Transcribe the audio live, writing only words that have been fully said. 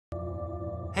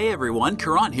Hey everyone,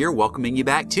 Caront here, welcoming you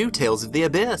back to Tales of the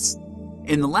Abyss.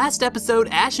 In the last episode,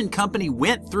 Ash and company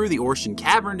went through the Orcian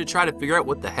Cavern to try to figure out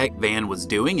what the heck Van was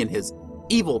doing in his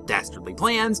evil, dastardly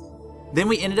plans. Then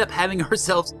we ended up having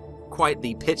ourselves quite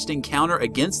the pitched encounter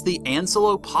against the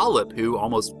Ancelo Polyp, who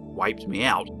almost wiped me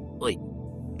out.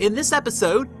 In this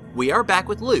episode, we are back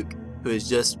with Luke, who has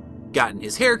just gotten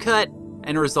his hair cut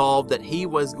and resolved that he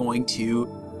was going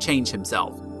to change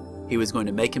himself. He was going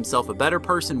to make himself a better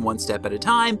person one step at a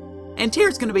time, and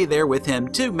Tyr's going to be there with him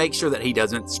to make sure that he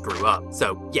doesn't screw up.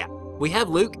 So yeah, we have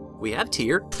Luke, we have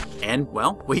Tyr, and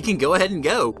well, we can go ahead and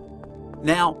go.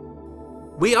 Now,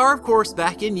 we are of course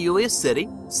back in Yulia City,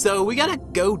 so we gotta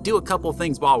go do a couple of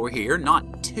things while we're here.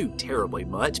 Not too terribly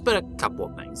much, but a couple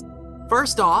of things.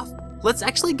 First off, let's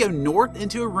actually go north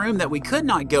into a room that we could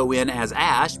not go in as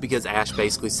Ash, because Ash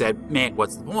basically said, man,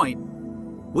 what's the point?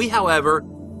 We, however,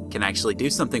 can actually do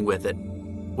something with it.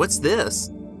 What's this?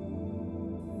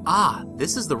 Ah,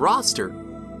 this is the roster.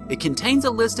 It contains a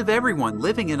list of everyone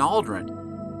living in Aldrin.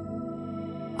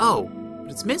 Oh, but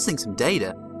it's missing some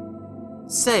data.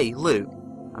 Say, Luke,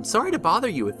 I'm sorry to bother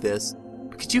you with this,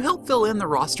 but could you help fill in the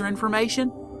roster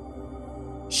information?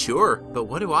 Sure, but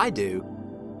what do I do?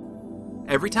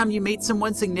 Every time you meet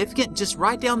someone significant, just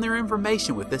write down their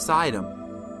information with this item.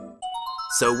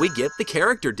 So we get the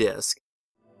character disc.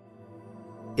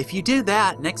 If you do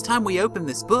that, next time we open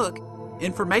this book,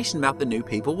 information about the new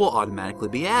people will automatically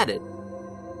be added.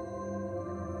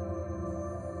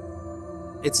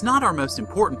 It's not our most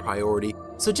important priority,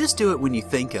 so just do it when you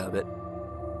think of it.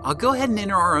 I'll go ahead and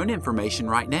enter our own information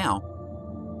right now.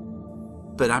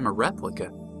 But I'm a replica.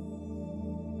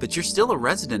 But you're still a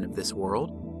resident of this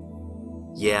world.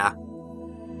 Yeah.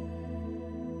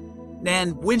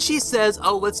 And when she says,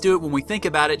 oh, let's do it when we think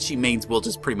about it, she means we'll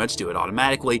just pretty much do it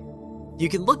automatically. You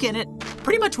can look in it.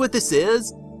 Pretty much what this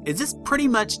is this pretty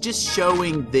much just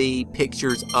showing the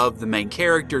pictures of the main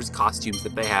characters, costumes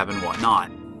that they have and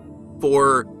whatnot.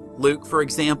 For Luke, for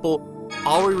example,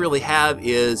 all we really have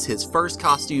is his first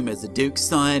costume as the Duke's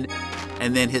son,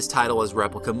 and then his title as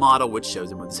replica model, which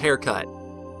shows him with his haircut.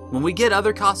 When we get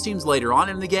other costumes later on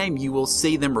in the game, you will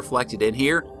see them reflected in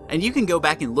here, and you can go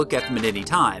back and look at them at any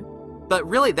time. But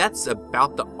really, that's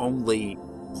about the only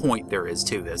point there is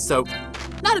to this, so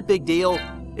not a big deal.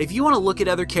 If you want to look at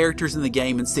other characters in the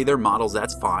game and see their models,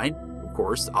 that's fine, of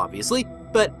course, obviously,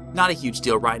 but not a huge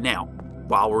deal right now.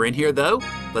 While we're in here though,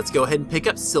 let's go ahead and pick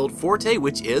up Sild Forte,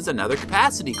 which is another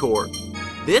capacity core.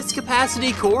 This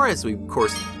capacity core, as we of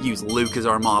course use Luke as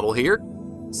our model here,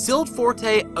 Sild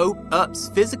Forte ups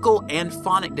physical and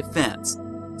phonic defense.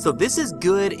 So this is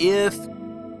good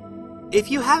if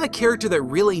you have a character that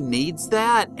really needs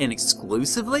that, and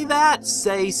exclusively that,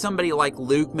 say somebody like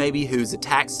Luke maybe whose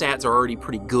attack stats are already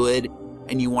pretty good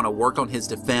and you want to work on his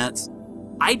defense.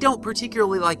 I don't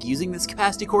particularly like using this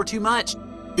capacity core too much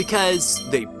because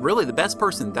really the best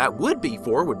person that would be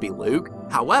for would be Luke.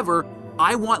 However,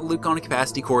 I want Luke on a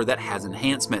capacity core that has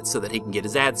enhancements so that he can get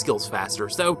his ad skills faster.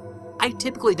 So I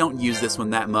typically don't use this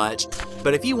one that much,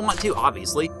 but if you want to,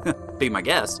 obviously, be my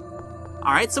guest.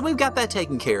 Alright, so we've got that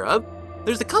taken care of.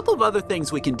 There's a couple of other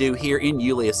things we can do here in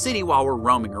Yulia City while we're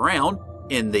roaming around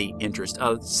in the interest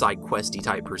of side questy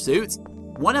type pursuits.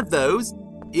 One of those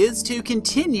is to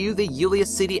continue the Yulia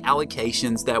City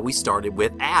allocations that we started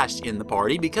with Ash in the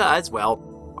party because,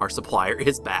 well, our supplier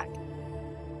is back.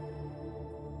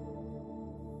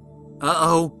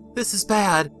 Uh-oh, this is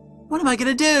bad. What am I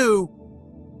gonna do?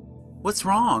 What's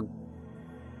wrong?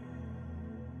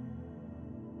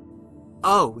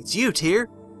 Oh, it's you, Tyr.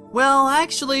 Well,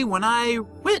 actually, when I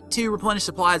went to replenish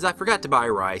supplies, I forgot to buy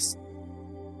rice.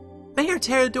 Mayor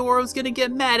Terradoro's gonna get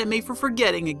mad at me for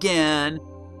forgetting again.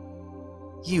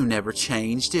 You never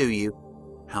change, do you?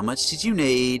 How much did you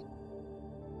need?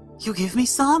 You'll give me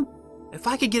some? If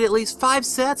I could get at least 5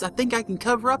 sets, I think I can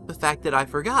cover up the fact that I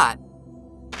forgot.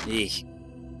 Eek.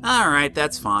 Alright,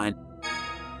 that's fine.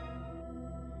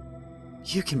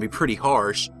 You can be pretty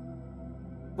harsh.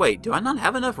 Wait, do I not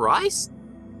have enough rice?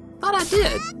 Thought I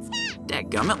did.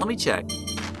 Dadgummit, let me check.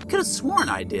 Could have sworn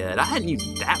I did. I hadn't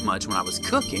used that much when I was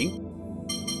cooking.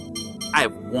 I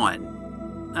have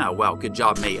 1. Oh, well, good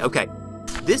job me. Okay,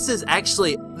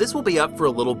 this will be up for a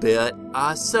little bit,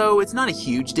 so it's not a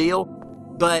huge deal,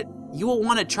 but you will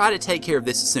want to try to take care of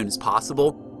this as soon as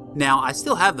possible. Now, I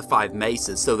still have the 5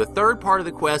 maces, so the third part of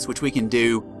the quest, which we can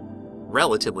do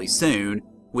relatively soon,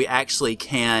 we actually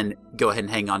can go ahead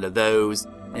and hang on to those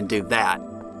and do that.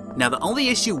 Now, the only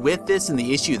issue with this, and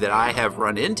the issue that I have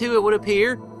run into, it would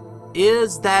appear,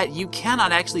 is that you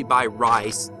cannot actually buy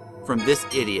rice from this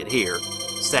idiot here,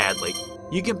 sadly.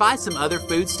 You can buy some other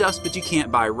foodstuffs, but you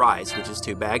can't buy rice, which is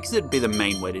too bad, because it'd be the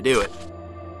main way to do it.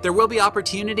 There will be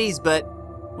opportunities, but,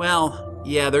 well,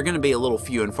 yeah, they're going to be a little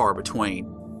few and far between.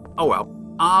 Oh well.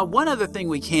 One other thing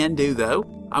we can do,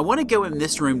 though, I want to go in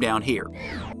this room down here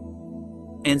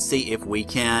and see if we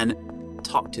can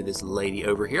talk to this lady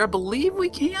over here. I believe we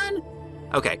can.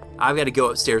 Okay, I've got to go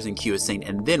upstairs and cue a scene,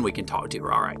 and then we can talk to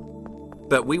her, all right.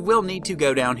 But we will need to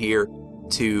go down here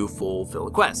to fulfill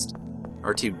a quest,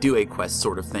 or to do a quest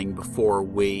sort of thing before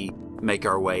we make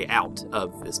our way out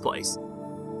of this place.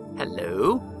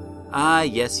 Hello?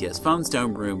 Yes, phone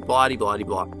stone room,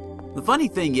 blah-de-blah-de-blah. The funny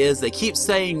thing is, they keep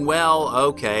saying, well,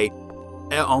 okay,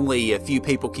 only a few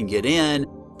people can get in,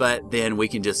 but then we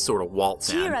can just sort of waltz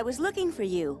in. Here, I was looking for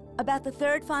you, about the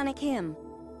third phonic hymn.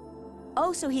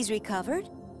 Oh, so he's recovered?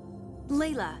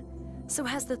 Layla, so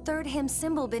has the third hymn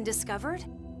symbol been discovered?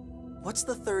 What's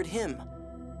the third hymn?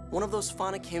 One of those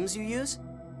phonic hymns you use?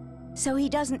 So he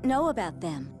doesn't know about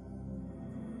them.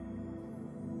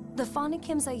 The phonic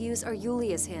hymns I use are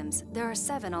Yulia's hymns. There are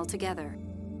 7 altogether.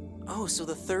 Oh, so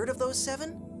the third of those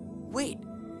 7? Wait,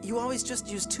 you always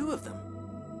just use 2 of them.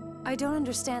 I don't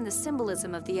understand the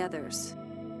symbolism of the others.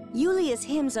 Yulia's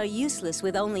hymns are useless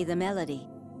with only the melody.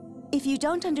 If you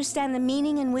don't understand the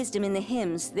meaning and wisdom in the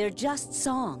hymns, they're just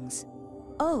songs.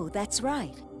 Oh, that's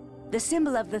right. The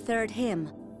symbol of the third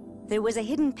hymn. There was a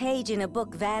hidden page in a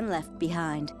book Van left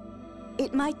behind.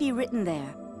 It might be written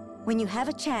there. When you have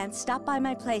a chance, stop by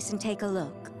my place and take a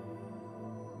look.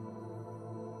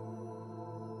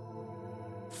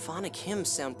 Phonic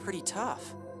hymns sound pretty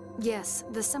tough. Yes,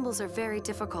 the symbols are very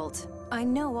difficult. I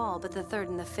know all but the 3rd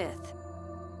and the 5th.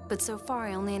 But so far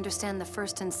I only understand the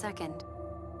 1st and 2nd.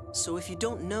 So if you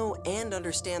don't know and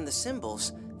understand the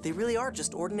symbols, they really are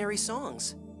just ordinary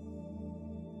songs.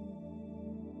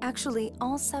 Actually,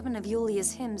 all 7 of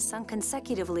Yulia's hymns sung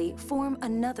consecutively form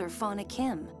another phonic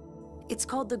hymn. It's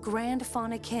called the Grand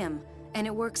Phonic Hymn, and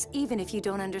it works even if you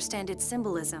don't understand its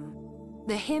symbolism.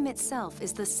 The hymn itself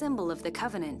is the symbol of the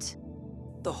Covenant.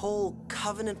 The whole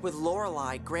Covenant with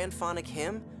Lorelei Grand Phonic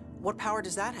Hymn? What power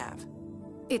does that have?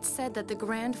 It's said that the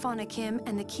Grand Phonic Hymn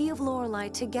and the Key of Lorelei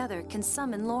together can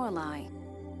summon Lorelei.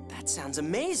 That sounds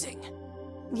amazing!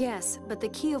 Yes, but the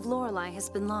Key of Lorelei has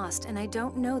been lost, and I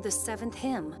don't know the 7th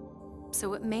hymn.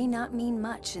 So it may not mean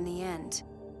much in the end.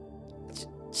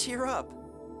 Cheer up.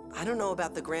 I don't know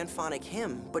about the Grand Phonic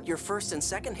Hymn, but your 1st and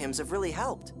 2nd hymns have really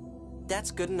helped. That's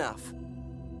good enough.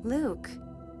 Luke,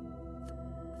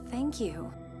 thank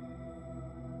you.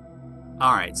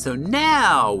 Alright, so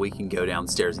now we can go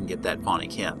downstairs and get that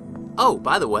phonic hymn. Oh,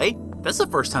 by the way, that's the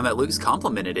first time that Luke's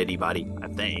complimented anybody, I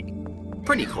think.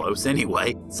 Pretty close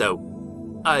anyway, so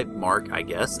a mark, I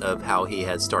guess, of how he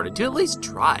has started to at least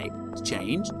try to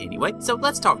change anyway. So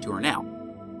let's talk to her now.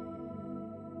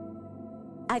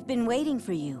 I've been waiting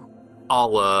for you.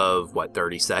 All of, what,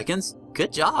 30 seconds?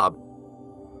 Good job.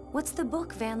 What's the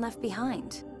book Van left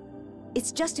behind?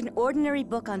 It's just an ordinary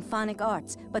book on phonic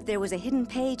arts, but there was a hidden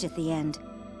page at the end.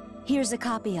 Here's a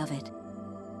copy of it.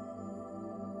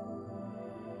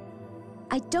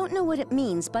 I don't know what it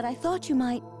means, but I thought you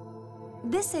might...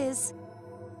 This is...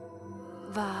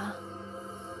 Va...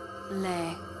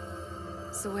 Le...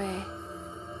 Zue...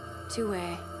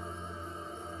 Tue...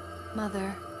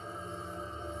 Mother...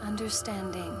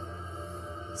 Understanding...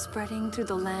 Spreading through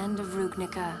the land of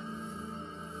Rugnica.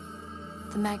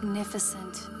 The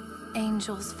magnificent...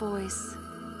 Angel's voice.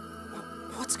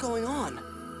 What's going on?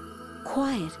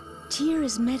 Quiet. Tyr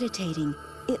is meditating.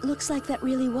 It looks like that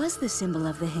really was the symbol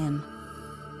of the hymn.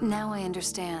 Now I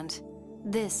understand.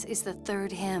 This is the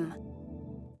 3rd hymn.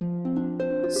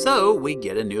 So we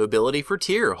get a new ability for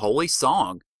Tyr, Holy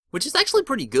Song, which is actually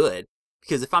pretty good,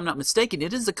 because if I'm not mistaken,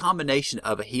 it is a combination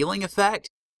of a healing effect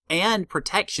and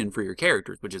protection for your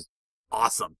characters, which is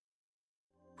awesome.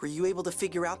 Were you able to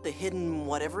figure out the hidden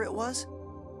whatever it was?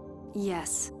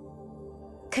 Yes.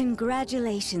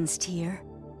 Congratulations, Tyr.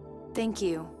 Thank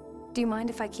you. Do you mind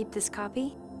if I keep this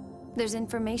copy? There's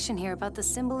information here about the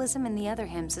symbolism in the other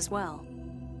hymns as well.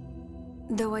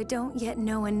 Though I don't yet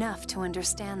know enough to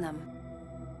understand them.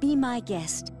 Be my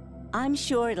guest. I'm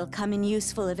sure it'll come in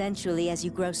useful eventually as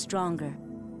you grow stronger.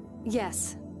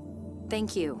 Yes.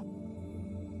 Thank you.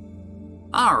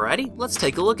 Alrighty, let's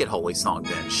take a look at Holy Song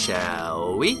then,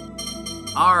 shall we?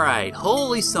 Alright,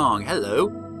 Holy Song,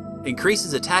 hello.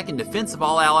 Increases attack and defense of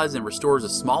all allies and restores a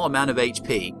small amount of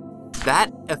HP.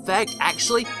 That effect,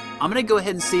 actually, I'm going to go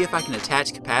ahead and see if I can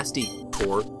attach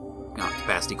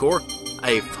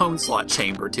a phone slot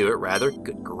chamber to it, rather,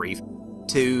 good grief,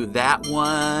 to that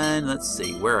one. Let's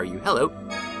see, where are you? Hello.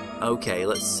 Okay,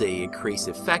 let's see, increase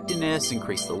effectiveness,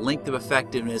 increase the length of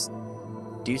effectiveness,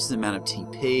 reduces the amount of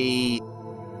TP.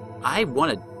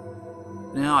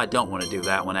 No, I don't want to do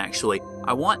that one, actually.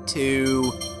 I want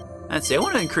to Let's see, I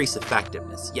want to increase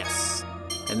effectiveness. Yes.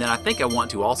 And then I think I want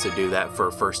to also do that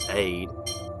for first aid.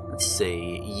 Let's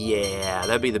see. Yeah,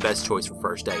 that'd be the best choice for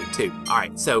first aid too. All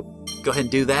right, so go ahead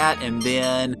and do that. And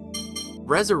then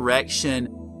resurrection.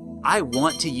 I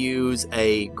want to use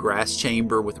a grass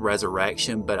chamber with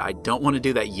resurrection, but I don't want to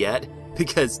do that yet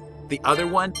because the other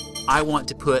one I want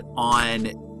to put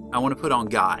on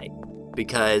Guy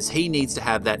because he needs to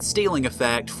have that stealing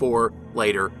effect for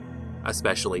later,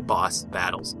 especially boss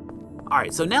battles. All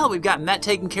right, so now that we've gotten that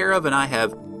taken care of and I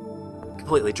have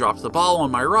completely dropped the ball on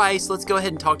my rice, let's go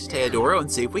ahead and talk to Teodoro and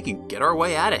see if we can get our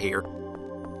way out of here.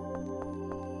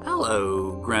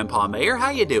 Hello, Grandpa Mayor, how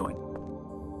you doing?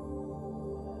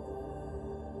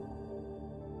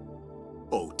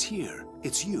 Oh, Tyr,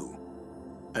 it's you.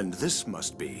 And this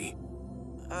must be...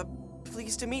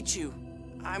 Pleased to meet you.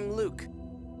 I'm Luke.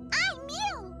 I'm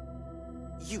you!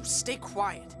 You, stay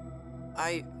quiet.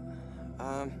 I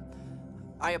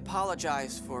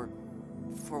apologize for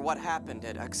what happened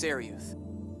at Axariuth.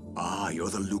 Ah, you're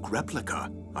the Luke replica.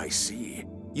 I see.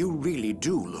 You really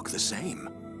do look the same.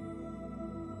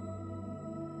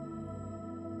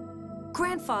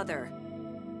 Grandfather!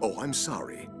 Oh, I'm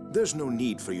sorry. There's no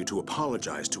need for you to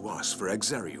apologize to us for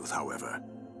Axariuth, however.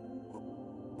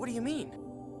 What do you mean?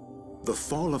 The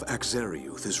fall of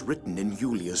Axariuth is written in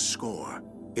Yulia's score.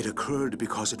 It occurred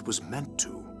because it was meant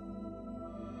to.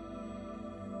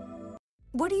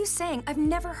 What are you saying? I've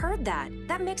never heard that.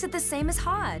 That makes it the same as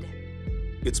Hod.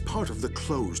 It's part of the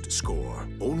closed score.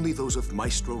 Only those of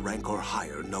Maestro rank or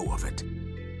higher know of it.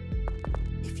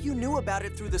 If you knew about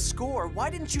it through the score, why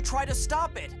didn't you try to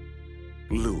stop it?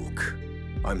 Luke,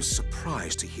 I'm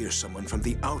surprised to hear someone from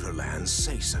the Outer Lands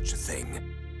say such a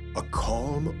thing. A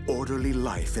calm, orderly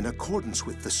life in accordance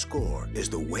with the score is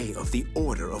the way of the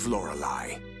Order of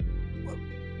Lorelei.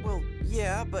 Well,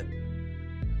 yeah, but...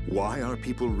 Why are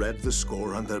people read the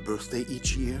score on their birthday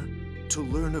each year? To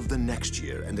learn of the next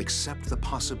year and accept the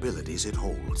possibilities it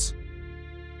holds.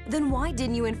 Then why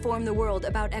didn't you inform the world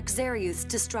about Axariuth's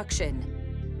destruction?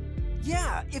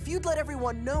 Yeah, if you'd let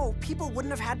everyone know, people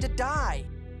wouldn't have had to die.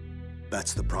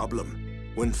 That's the problem.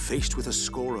 When faced with a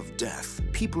score of death,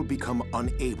 people become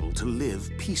unable to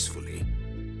live peacefully.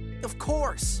 Of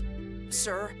course.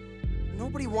 Sir,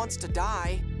 nobody wants to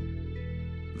die.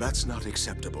 That's not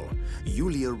acceptable.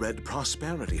 Yulia read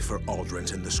prosperity for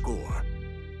Aldrins in the score.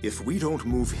 If we don't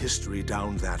move history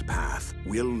down that path,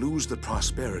 we'll lose the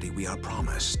prosperity we are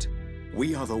promised.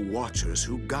 We are the Watchers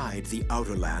who guide the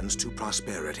Outer Lands to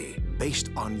prosperity, based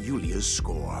on Yulia's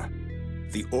score.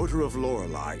 The Order of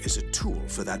Lorelei is a tool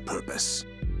for that purpose.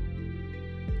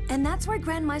 And that's why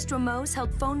Grand Maestro Mose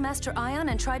held Phone Master Ion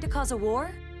and tried to cause a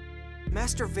war?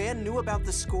 Master Van knew about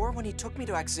the score when he took me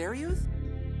to Axariuth?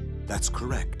 That's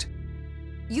correct.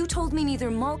 You told me neither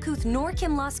Malkuth nor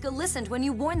Kimlaska listened when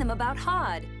you warned them about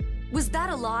Hod. Was that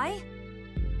a lie?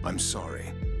 I'm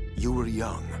sorry. You were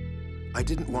young. I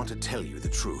didn't want to tell you the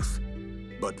truth.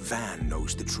 But Van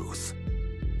knows the truth.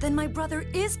 Then my brother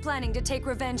is planning to take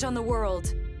revenge on the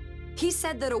world. He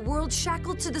said that a world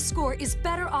shackled to the score is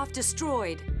better off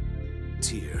destroyed.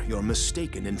 Tyr, you're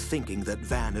mistaken in thinking that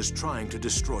Van is trying to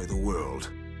destroy the world.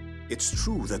 It's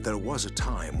true that there was a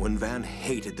time when Van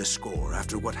hated the score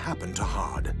after what happened to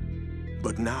Hod.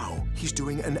 But now, he's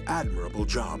doing an admirable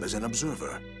job as an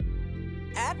observer.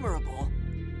 Admirable?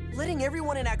 Letting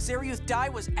everyone in Axariuth die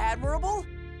was admirable?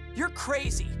 You're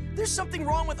crazy. There's something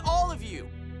wrong with all of you.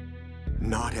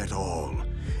 Not at all.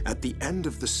 At the end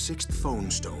of the 6th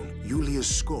phone stone, Yulia's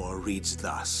score reads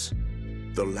thus.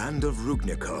 The land of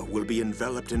Rugnica will be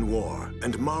enveloped in war,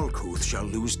 and Malkuth shall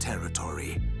lose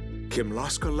territory.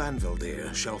 Kimlaska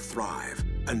Lanveldir shall thrive,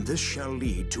 and this shall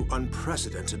lead to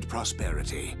unprecedented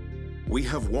prosperity. We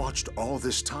have watched all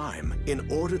this time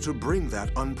in order to bring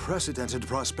that unprecedented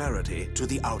prosperity to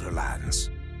the Outer Lands.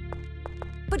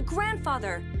 But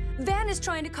Grandfather, Van is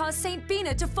trying to cause St.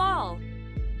 Bina to fall.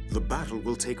 The battle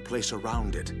will take place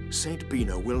around it. St.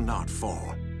 Bina will not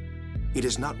fall. It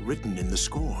is not written in the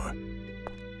score.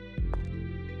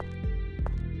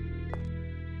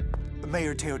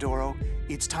 Mayor Teodoro,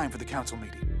 it's time for the council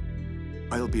meeting.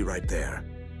 I'll be right there.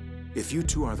 If you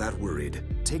two are that worried,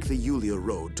 take the Yulia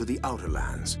Road to the Outer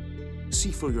Lands.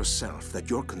 See for yourself that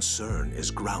your concern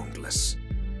is groundless.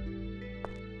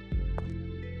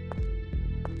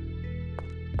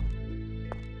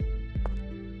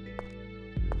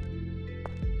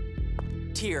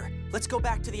 Tyr, let's go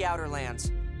back to the Outer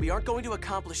Lands. We aren't going to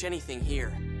accomplish anything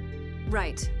here.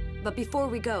 Right. But before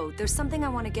we go, there's something I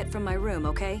want to get from my room,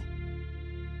 okay?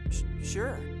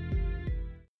 Sure.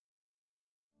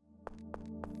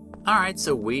 All right,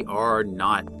 so we're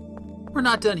not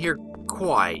done here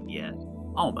quite yet.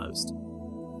 Almost.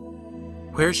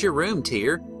 Where's your room,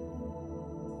 Tyr?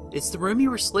 It's the room you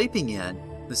were sleeping in.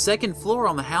 The second floor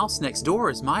on the house next door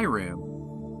is my room.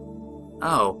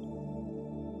 Oh.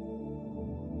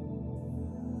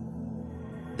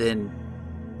 Then,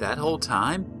 that whole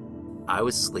time, I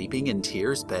was sleeping in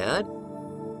Tyr's bed?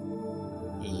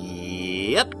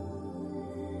 Yep.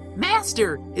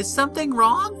 Master, is something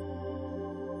wrong?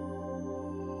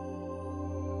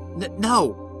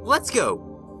 No, let's go.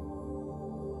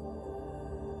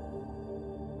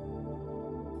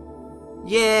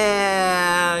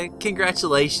 Yeah,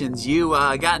 congratulations, you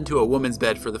got into a woman's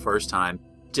bed for the first time.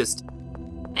 Just,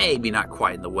 maybe not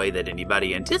quite in the way that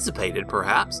anybody anticipated,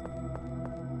 perhaps.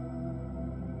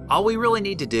 All we really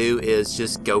need to do is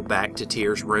just go back to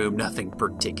Tyr's room. Nothing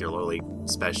particularly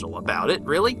special about it,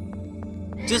 really.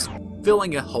 Just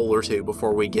filling a hole or two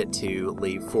before we get to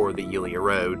leave for the Yulia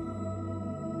Road.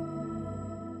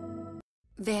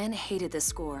 Van hated the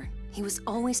score. He was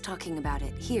always talking about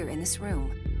it, here in this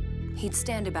room. He'd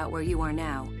stand about where you are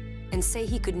now, and say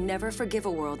he could never forgive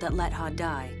a world that let Hod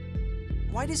die.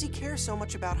 Why does he care so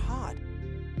much about Hod?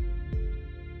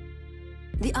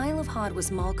 The Isle of Hod was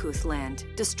Malkuth land,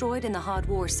 destroyed in the Hod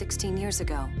War 16 years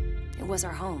ago. It was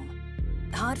our home.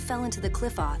 Hod fell into the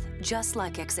Cliffoth, just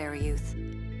like Exariuth.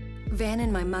 Van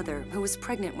and my mother, who was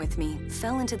pregnant with me,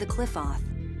 fell into the Cliffoth.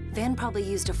 Van probably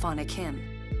used a phonic hymn.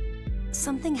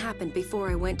 Something happened before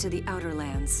I went to the Outer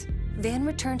Lands. Van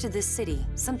returned to this city,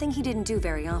 something he didn't do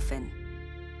very often.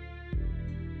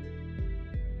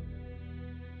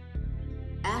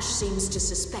 Ash seems to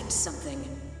suspect something.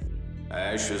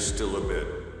 Ash is still a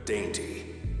bit dainty.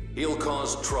 He'll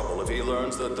cause trouble if he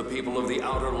learns that the people of the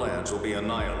Outer Lands will be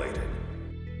annihilated.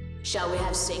 Shall we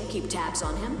have Singh keep tabs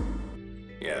on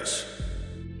him? Yes.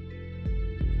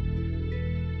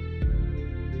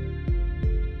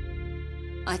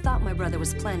 I thought my brother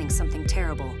was planning something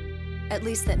terrible. At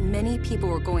least that many people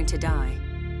were going to die.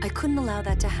 I couldn't allow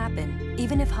that to happen,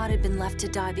 even if Hod had been left to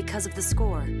die because of the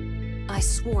score. I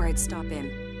swore I'd stop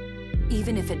him,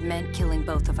 even if it meant killing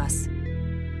both of us.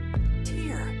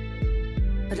 Tyr.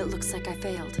 But it looks like I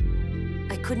failed.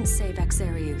 I couldn't save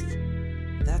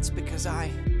Exariuth. That's because I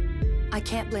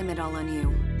can't blame it all on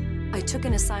you. I took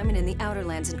an assignment in the Outer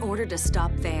Lands in order to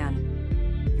stop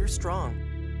Van. You're strong.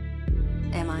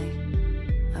 Am I?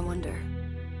 I wonder.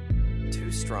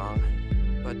 Too strong.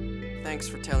 But thanks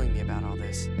for telling me about all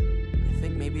this. I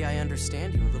think maybe I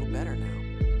understand you a little better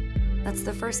now. That's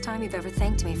the first time you've ever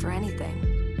thanked me for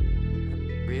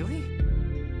anything. Really?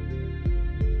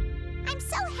 I'm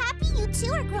so happy you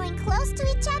two are growing close to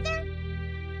each other.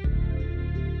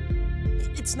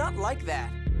 It's not like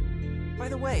that. By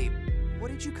the way,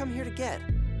 what did you come here to get?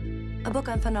 A book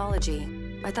on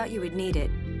phonology. I thought you would need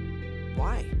it.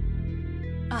 Why?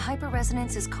 A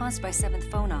hyperresonance is caused by seventh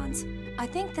phonons. I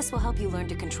think this will help you learn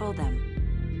to control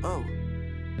them. Oh,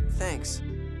 thanks.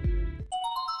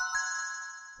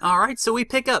 Alright, so we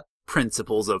pick up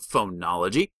Principles of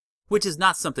Phonology, which is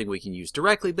not something we can use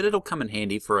directly, but it'll come in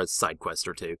handy for a side quest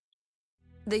or two.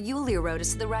 The Yulia Road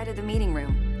is to the right of the meeting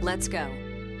room. Let's go.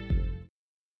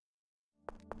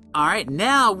 Alright,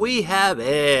 now we have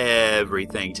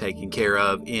everything taken care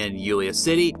of in Yulia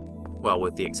City, well,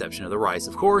 with the exception of the rice,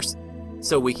 of course,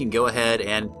 so we can go ahead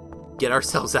and get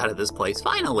ourselves out of this place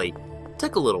finally.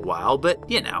 Took a little while, but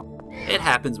you know, it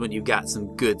happens when you've got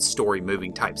some good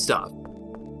story-moving type stuff.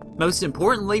 Most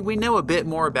importantly, we know a bit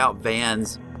more about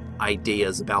Van's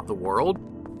ideas about the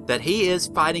world, that he is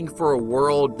fighting for a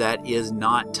world that is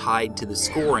not tied to the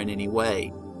score in any way,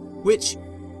 which...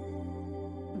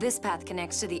 This path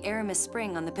connects to the Aramis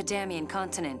Spring on the Padamian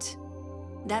continent.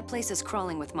 That place is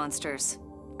crawling with monsters.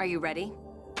 Are you ready?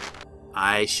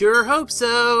 I sure hope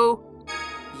so!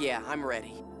 Yeah, I'm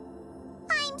ready.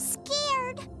 I'm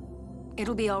scared.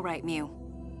 It'll be all right, Mew.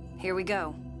 Here we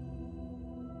go.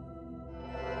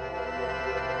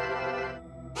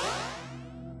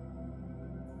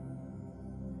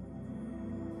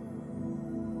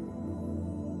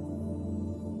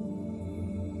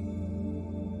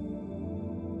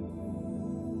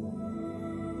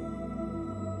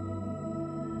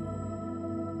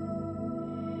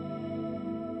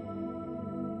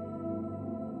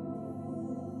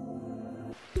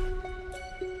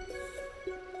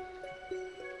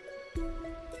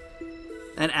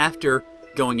 And after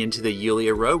going into the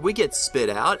Yulia Road, we get spit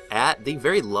out at the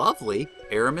very lovely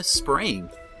Aramis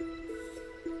Spring.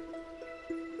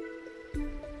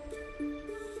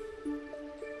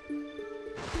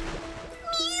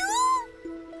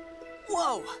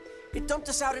 Whoa! It dumped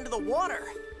us out into the water!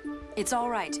 It's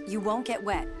all right. You won't get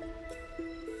wet.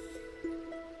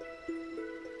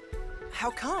 How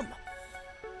come?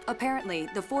 Apparently,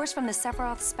 the force from the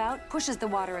Sephiroth spout pushes the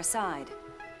water aside.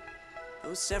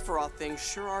 Those Sephiroth things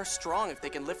sure are strong if they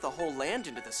can lift the whole land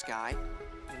into the sky.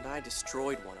 And I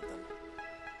destroyed one of them.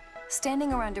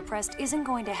 Standing around depressed isn't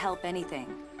going to help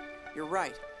anything. You're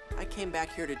right. I came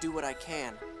back here to do what I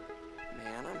can.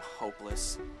 Man, I'm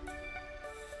hopeless.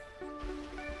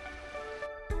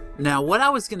 Now, what I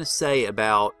was going to say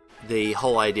about the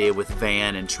whole idea with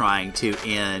Van and trying to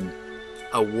end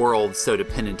a world so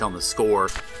dependent on the score,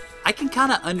 I can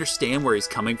kind of understand where he's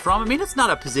coming from. I mean, it's not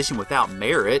a position without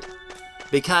merit,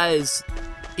 because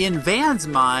in Van's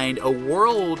mind, a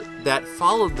world that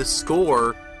followed the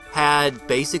score had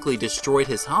basically destroyed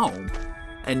his home.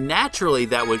 And naturally,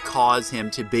 that would cause him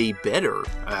to be bitter.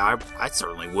 I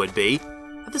certainly would be.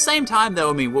 At the same time, though,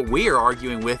 I mean, what we are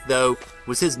arguing with, though,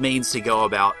 was his means to go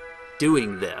about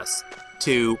doing this,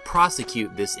 to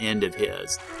prosecute this end of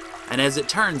his. And as it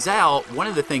turns out, one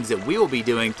of the things that we will be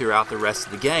doing throughout the rest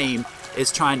of the game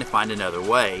is trying to find another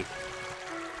way.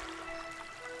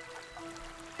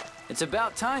 It's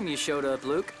about time you showed up,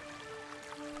 Luke.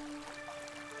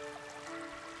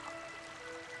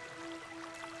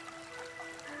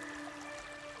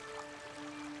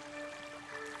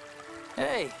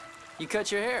 Hey, you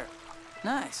cut your hair.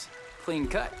 Nice. Clean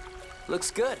cut. Looks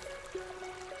good.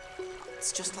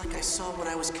 It's just like I saw when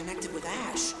I was connected with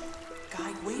Ash.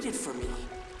 Guy waited for me.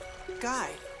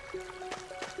 Guy.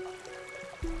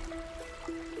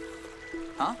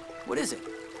 Huh? What is it?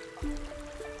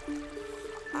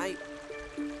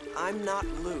 I'm not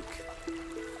Luke.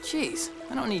 Jeez,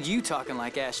 I don't need you talking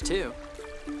like Ash, too.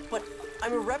 But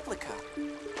I'm a replica.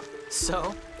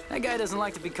 So, that guy doesn't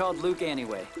like to be called Luke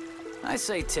anyway. I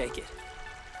say take it.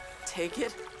 Take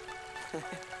it?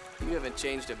 You haven't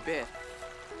changed a bit.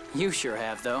 You sure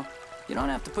have, though. You don't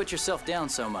have to put yourself down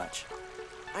so much.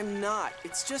 I'm not.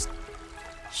 It's just...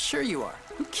 Sure you are.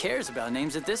 Who cares about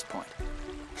names at this point?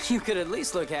 You could at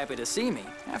least look happy to see me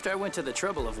after I went to the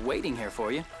trouble of waiting here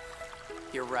for you.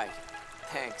 You're right.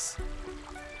 Thanks.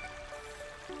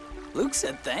 Luke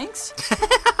said thanks?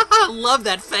 I love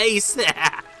that face.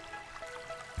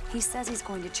 He says he's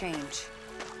going to change.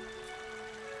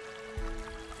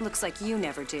 Looks like you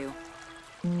never do.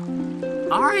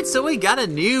 Alright, so we got a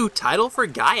new title for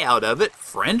Guy out of it,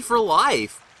 Friend for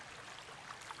Life.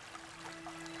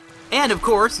 And of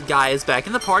course, Guy is back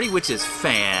in the party, which is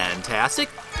fantastic.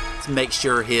 Let's make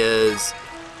sure his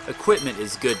equipment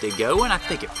is good to go, and I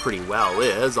think it pretty well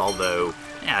is, although,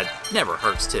 yeah, it never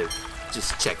hurts to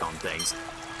just check on things.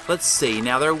 Let's see,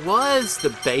 now there was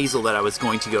the basil that I was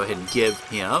going to go ahead and give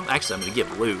him. Actually, I'm going to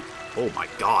give Luke. Oh my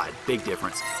god, big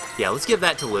difference. Yeah, let's give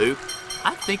that to Luke.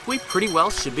 I think we pretty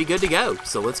well should be good to go.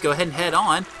 So let's go ahead and head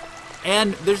on.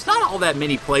 And there's not all that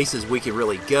many places we can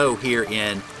really go here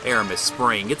in Aramis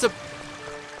Spring. It's a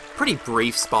pretty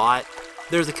brief spot.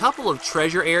 There's a couple of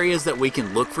treasure areas that we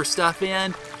can look for stuff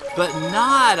in, but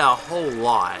not a whole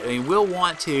lot. I mean, we'll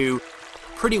want to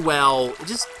pretty well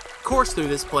just course through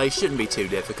this place. Shouldn't be too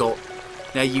difficult.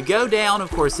 Now you go down, of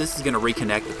course this is going to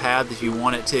reconnect the path if you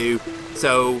want it to,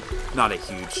 so not a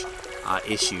huge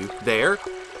issue there.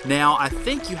 Now I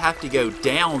think you have to go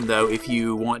down though if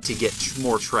you want to get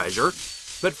more treasure.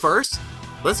 But first,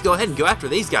 let's go ahead and go after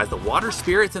these guys, the water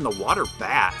spirits and the water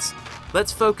bats.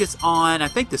 Let's focus on, I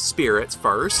think, the spirits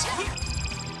first.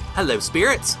 Hello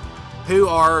spirits, who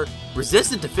are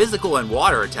resistant to physical and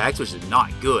water attacks, which is not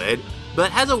good,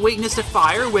 but has a weakness to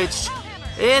fire, which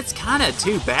it's kind of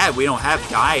too bad we don't have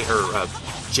Guy, or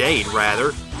Jade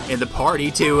rather, in the party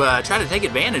to try to take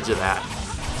advantage of that.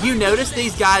 You notice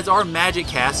these guys are magic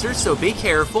casters, so be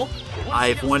careful.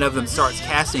 If one of them starts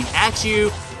casting at you,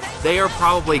 they are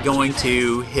probably going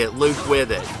to hit Luke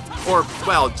with it. Or,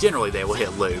 well, generally they will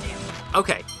hit Luke.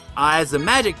 Okay, as the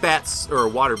magic bat, or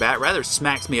water bat rather,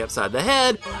 smacks me upside the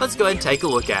head, let's go ahead and take a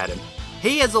look at him.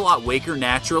 He is a lot weaker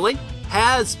naturally,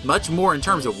 has much more in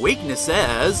terms of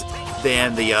weaknesses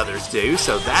than the others do,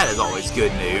 so that is always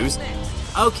good news.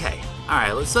 Okay,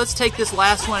 alright, let's take this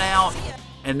last one out,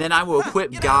 and then I will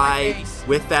equip Guy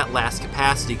with that last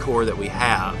capacity core that we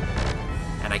have.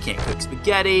 And I can't cook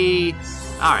spaghetti.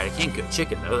 Alright, I can cook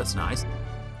chicken though, that's nice.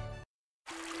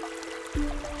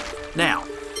 Now,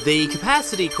 the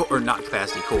capacity core, or not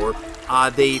capacity core,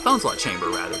 the phone slot chamber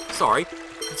rather, sorry.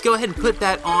 Let's go ahead and put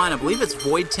that on, I believe it's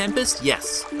Void Tempest,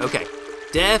 yes, okay.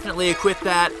 Definitely equip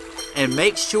that, and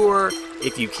make sure,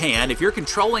 if you can, if you're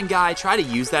controlling Guy, try to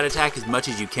use that attack as much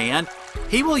as you can.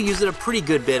 He will use it a pretty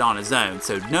good bit on his own,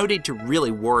 so no need to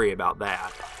really worry about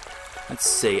that. Let's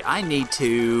see, I need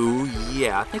to,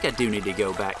 yeah, I think I do need to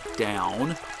go back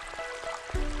down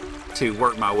to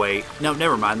work my way. No,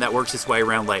 never mind, that works its way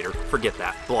around later. Forget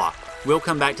that, blah. We'll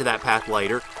come back to that path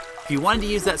later. If you wanted to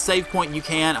use that save point, you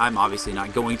can. I'm obviously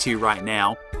not going to right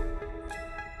now.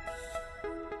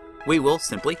 we will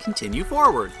simply continue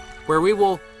forward, where we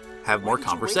will have more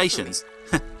conversations.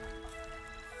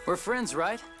 We're friends,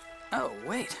 right? Oh,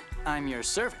 wait. I'm your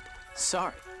servant.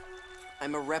 Sorry.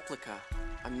 I'm a replica.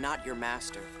 I'm not your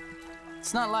master.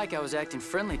 It's not like I was acting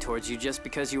friendly towards you just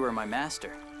because you were my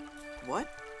master. What?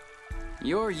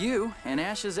 You're you, and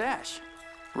Ash is Ash.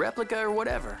 Replica or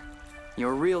whatever.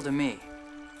 You're real to me.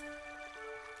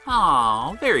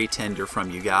 Aw, very tender from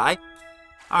you, Guy.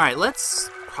 Alright, let's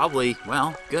probably,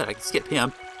 well, good, I can skip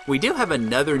him. We do have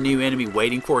another new enemy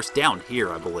waiting for us down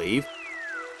here, I believe.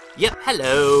 Yep,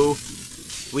 hello.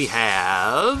 We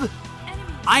have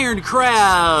Iron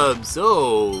Crabs.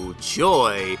 Oh,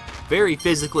 joy. Very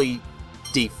physically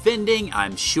defending,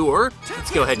 I'm sure.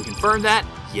 Let's go ahead and confirm that.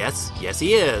 Yes, yes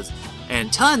he is.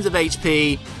 And tons of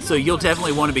HP, so you'll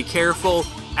definitely want to be careful.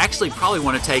 Actually, probably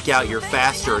want to take out your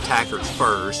faster attackers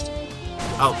first.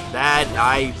 Oh, that,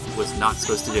 I was not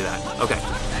supposed to do that. Okay,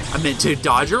 I meant to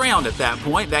dodge around at that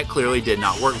point. That clearly did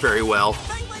not work very well.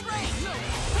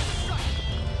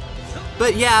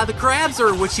 But yeah, the crabs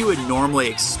are what you would normally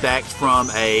expect from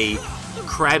a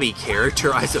crabby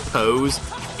character, I suppose.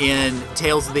 In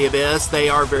Tales of the Abyss, they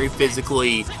are very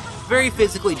physically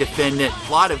dependent,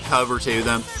 a lot of cover to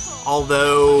them.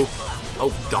 Although,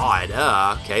 oh god,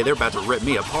 okay, they're about to rip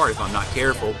me apart if I'm not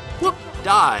careful. Whoop,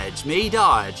 dodge, me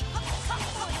dodge.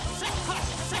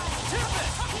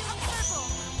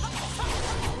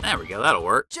 There we go, that'll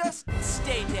work. Just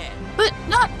stay dead. But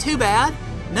not too bad.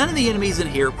 None of the enemies in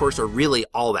here, of course, are really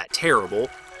all that terrible.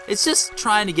 It's just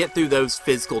trying to get through those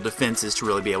physical defenses to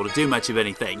really be able to do much of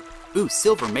anything. Ooh,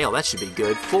 silver mail, that should be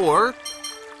good for...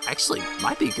 Actually,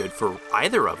 might be good for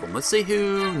either of them. Let's see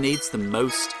who needs the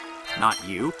most... Not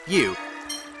you. You.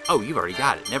 Oh, you've already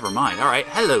got it. Never mind. All right.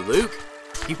 Hello, Luke.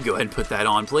 You can go ahead and put that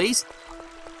on, please.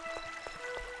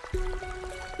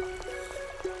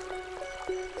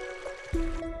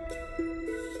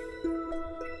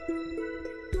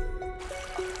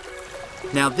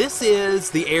 Now, this is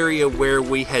the area where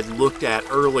we had looked at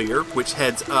earlier, which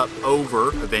heads up over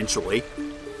eventually.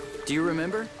 Do you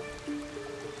remember?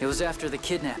 It was after the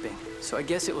kidnapping, so I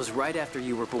guess it was right after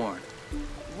you were born.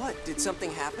 What? Did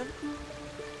something happen?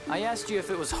 I asked you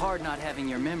if it was hard not having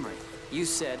your memory. You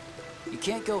said, you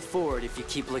can't go forward if you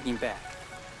keep looking back.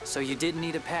 So you didn't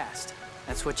need a past.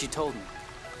 That's what you told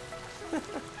me.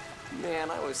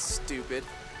 Man, I was stupid.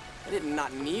 I did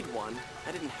not need one.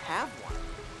 I didn't have one.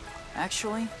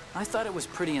 Actually, I thought it was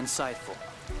pretty insightful.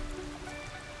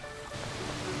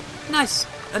 Nice.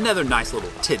 Another nice little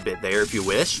tidbit there, if you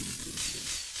wish.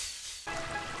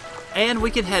 And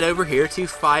we can head over here to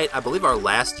fight, I believe, our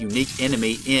last unique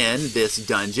enemy in this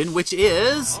dungeon, which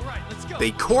is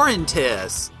the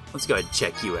Caront. Let's go ahead and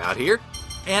check you out here.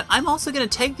 And I'm also going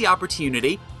to take the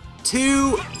opportunity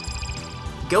to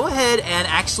go ahead and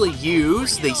actually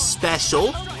use the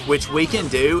special, which we can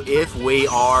do if we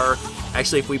are,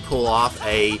 actually if we pull off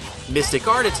a Mystic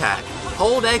Art attack.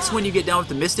 Hold X when you get done with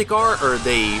the Mystic Art, or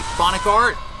the Phonic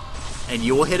Art, and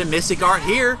you will hit a Mystic Art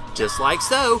here, just like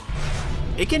so.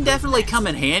 It can definitely come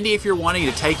in handy if you're wanting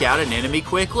to take out an enemy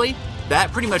quickly.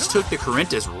 That pretty much took the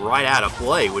Caront right out of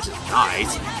play, which is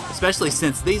nice, especially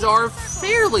since these are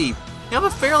they have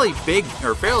a fairly big,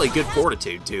 or fairly good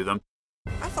fortitude to them.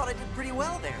 I thought I did pretty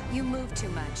well there. You move too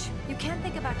much. You can't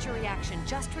think about your reaction,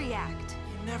 just react.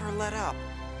 You never let up.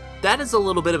 That is a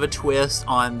little bit of a twist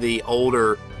on the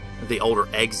older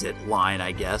exit line,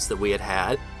 I guess, that we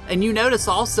had. And you notice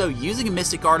also using a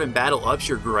Mystic Art in battle ups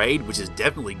your grade, which is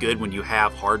definitely good when you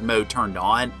have hard mode turned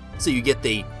on, so you get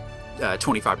the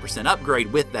 25%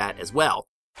 upgrade with that as well.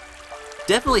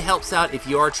 Definitely helps out if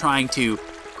you are trying to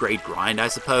grade grind, I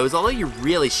suppose, although you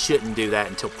really shouldn't do that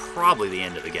until probably the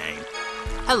end of the game.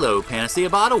 Hello, Panacea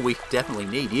Bottle, we definitely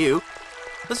need you.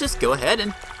 Let's just go ahead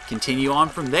and continue on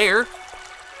from there.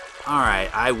 Alright,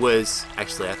 I was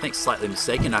actually, I think, slightly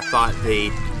mistaken. I thought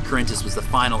the Caront was the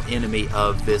final enemy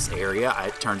of this area.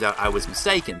 It turns out I was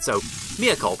mistaken, so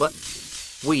mea culpa.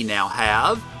 We now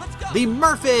have the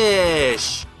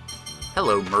Murphish!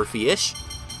 Hello, Murphy-ish.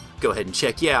 Go ahead and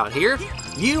check you out here.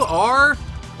 You've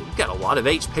got a lot of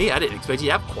HP. I didn't expect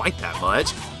you to have quite that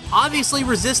much. Obviously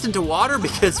resistant to water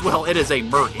because, well, it is a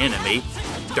Murk enemy.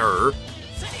 Durr.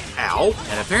 Ow.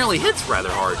 And apparently hits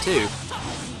rather hard, too.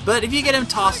 But if you get him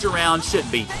tossed around,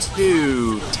 shouldn't be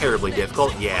too terribly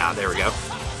difficult. Yeah, there we go.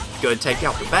 Go ahead and take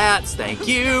out the bats, thank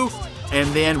you. And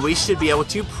then we should be able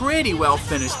to pretty well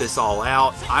finish this all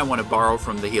out. I want to borrow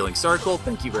from the healing circle,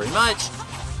 thank you very much.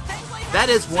 That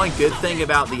is one good thing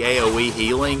about the AoE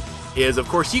healing, is of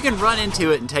course you can run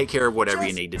into it and take care of whatever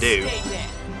you need to do.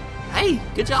 Hey,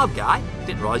 good job, guy.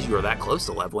 Didn't realize you were that close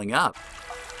to leveling up.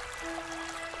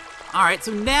 Alright,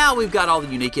 so now we've got all the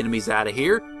unique enemies out of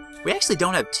here. We actually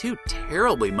don't have too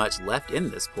terribly much left in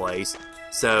this place.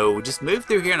 So just move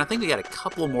through here, and I think we got a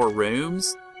couple more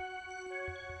rooms.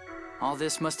 All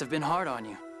this must have been hard on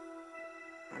you.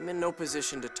 I'm in no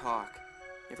position to talk.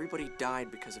 Everybody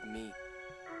died because of me.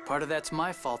 Part of that's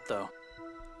my fault, though.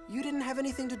 You didn't have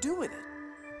anything to do with it.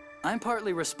 I'm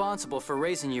partly responsible for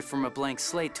raising you from a blank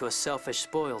slate to a selfish,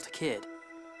 spoiled kid.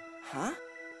 Huh?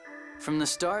 From the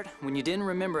start, when you didn't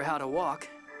remember how to walk,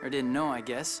 or didn't know, I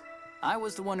guess, I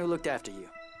was the one who looked after you.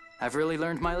 I've really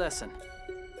learned my lesson.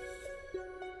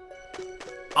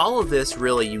 All of this,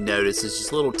 really, you notice, is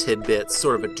just little tidbits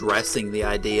sort of addressing the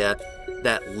idea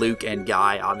that Luke and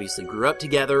Guy obviously grew up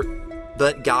together,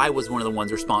 but Guy was one of the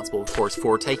ones responsible, of course,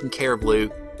 for taking care of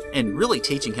Luke and really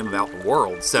teaching him about the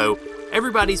world. So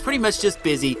everybody's pretty much just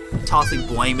busy tossing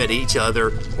blame at each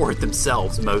other, or at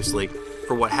themselves mostly,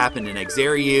 for what happened in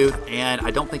Exariuth, and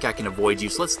I don't think I can avoid you,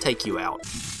 so let's take you out.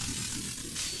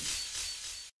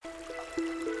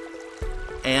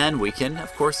 And we can,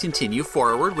 of course, continue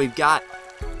forward. We've got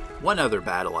one other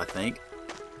battle, I think.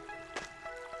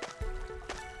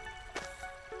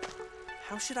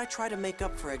 How should I try to make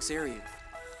up for Exariuth?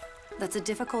 That's a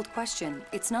difficult question.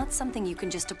 It's not something you can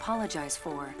just apologize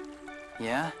for.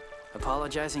 Yeah,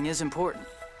 apologizing is important,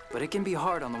 but it can be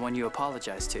hard on the one you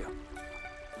apologize to.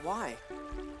 Why?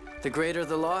 The greater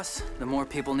the loss, the more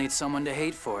people need someone to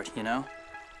hate for it, you know?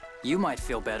 You might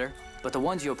feel better, but the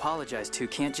ones you apologize to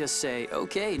can't just say,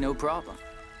 okay, no problem.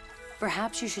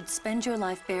 Perhaps you should spend your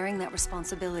life bearing that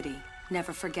responsibility,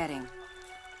 never forgetting.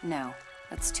 No,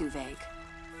 that's too vague.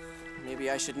 Maybe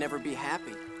I should never be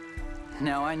happy.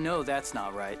 Now, I know that's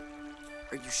not right.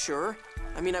 Are you sure?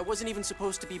 I mean, I wasn't even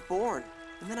supposed to be born,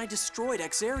 and then I destroyed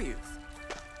Exariuth.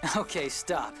 Okay,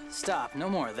 stop. Stop. No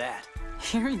more of that.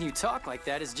 Hearing you talk like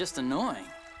that is just annoying.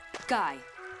 Guy,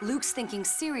 Luke's thinking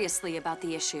seriously about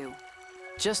the issue.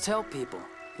 Just help people.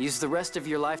 Use the rest of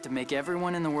your life to make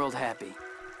everyone in the world happy.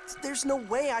 There's no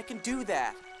way I can do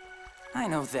that. I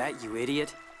know that, you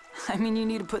idiot. I mean, you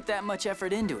need to put that much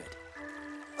effort into it.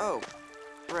 Oh,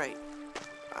 right.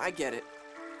 I get it.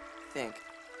 Think.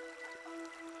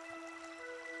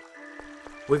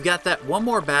 We've got that one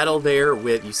more battle there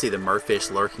with, you see the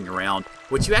merfish lurking around.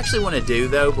 What you actually want to do,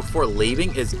 though, before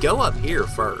leaving is go up here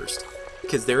first,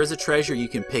 because there is a treasure you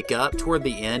can pick up toward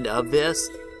the end of this.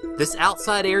 This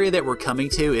outside area that we're coming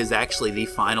to is actually the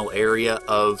final area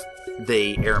of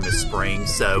the Aramis Spring,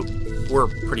 so we're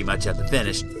pretty much at the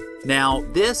finish. Now,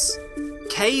 this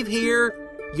cave here,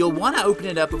 you'll want to open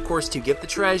it up, of course, to get the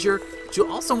treasure, but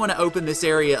you'll also want to open this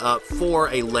area up for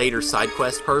a later side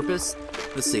quest purpose.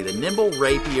 Let's see, the Nimble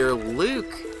Rapier.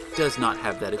 Luke does not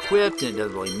have that equipped, and it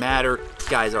doesn't really matter.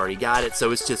 Guy's already got it,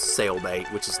 so it's just sail bait,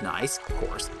 which is nice, of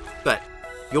course. But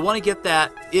you'll want to get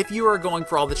that if you are going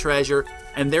for all the treasure,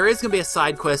 and there is going to be a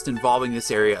side quest involving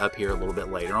this area up here a little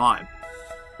bit later on.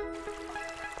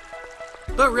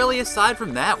 But really, aside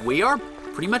from that, we are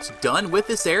pretty much done with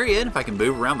this area, and if I can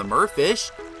move around the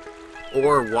merfish,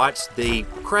 or watch the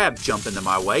crab jump into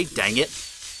my way, dang it,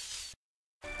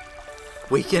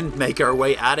 we can make our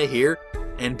way out of here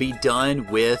and be done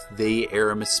with the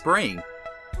Aramis Spring.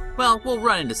 Well, we'll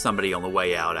run into somebody on the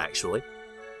way out, actually.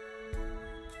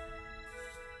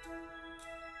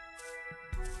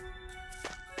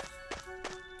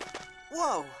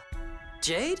 Whoa!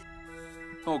 Jade?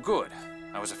 Oh, good.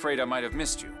 I was afraid I might have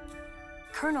missed you.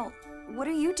 Colonel, what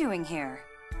are you doing here?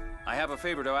 I have a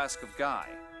favor to ask of Guy.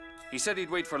 He said he'd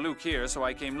wait for Luke here, so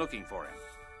I came looking for him.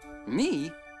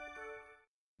 Me?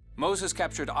 Moses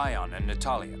captured Ion and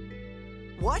Natalia.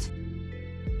 What?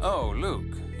 Oh,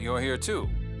 Luke, you're here too.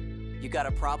 You got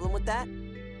a problem with that?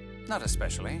 Not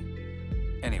especially.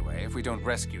 Anyway, if we don't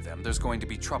rescue them, there's going to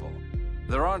be trouble.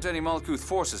 There aren't any Malkuth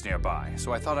forces nearby,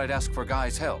 so I thought I'd ask for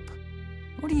Guy's help.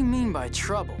 What do you mean by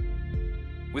trouble?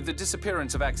 With the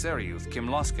disappearance of Exariuth,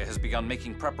 Kimloska has begun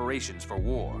making preparations for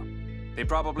war. They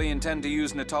probably intend to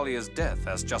use Natalia's death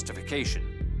as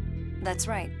justification. That's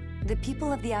right. The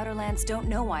people of the Outer Lands don't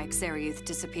know why Exariuth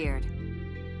disappeared.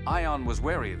 Ion was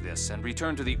wary of this and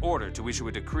returned to the Order to issue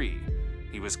a decree.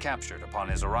 He was captured upon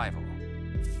his arrival.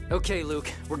 Okay,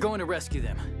 Luke, we're going to rescue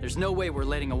them. There's no way we're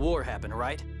letting a war happen,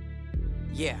 right?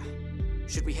 Yeah.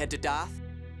 Should we head to Doth?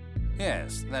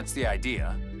 Yes, that's the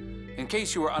idea. In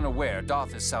case you were unaware,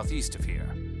 Doth is southeast of here.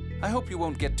 I hope you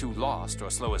won't get too lost or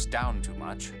slow us down too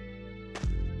much.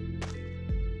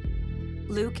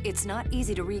 Luke, it's not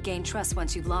easy to regain trust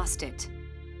once you've lost it.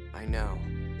 I know.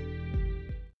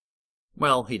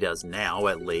 Well, he does now,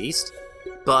 at least.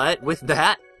 But with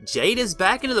that, Jade is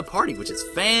back into the party, which is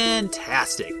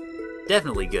fantastic.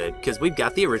 Definitely good, because we've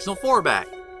got the original 4 back.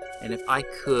 And if I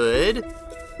could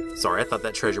Sorry, I thought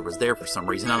that treasure was there for some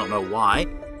reason. I don't know why.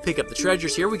 Pick up the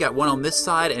treasures here. We got one on this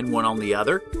side and one on the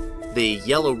other. The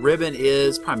yellow ribbon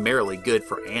is primarily good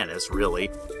for Annis, really.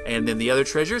 And then the other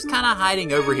treasure is kind of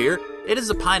hiding over here. It is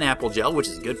a pineapple gel, which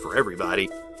is good for everybody.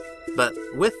 But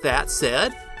with that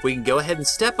said, we can go ahead and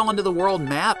step onto the world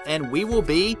map, and we will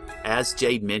be, as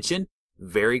Jade mentioned,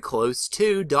 very close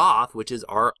to Doth, which is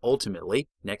our ultimately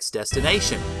next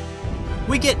destination.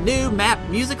 We get new map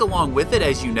music along with it,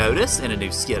 as you notice, and a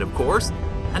new skit, of course.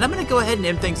 And I'm going to go ahead and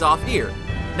end things off here.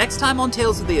 Next time on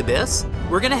Tales of the Abyss,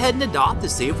 we're going to head into Doth to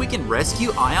see if we can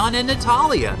rescue Ion and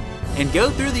Natalia, and go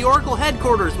through the Oracle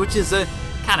headquarters, which is a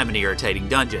kind of an irritating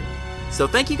dungeon. So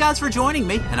thank you guys for joining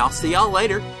me, and I'll see y'all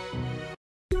later.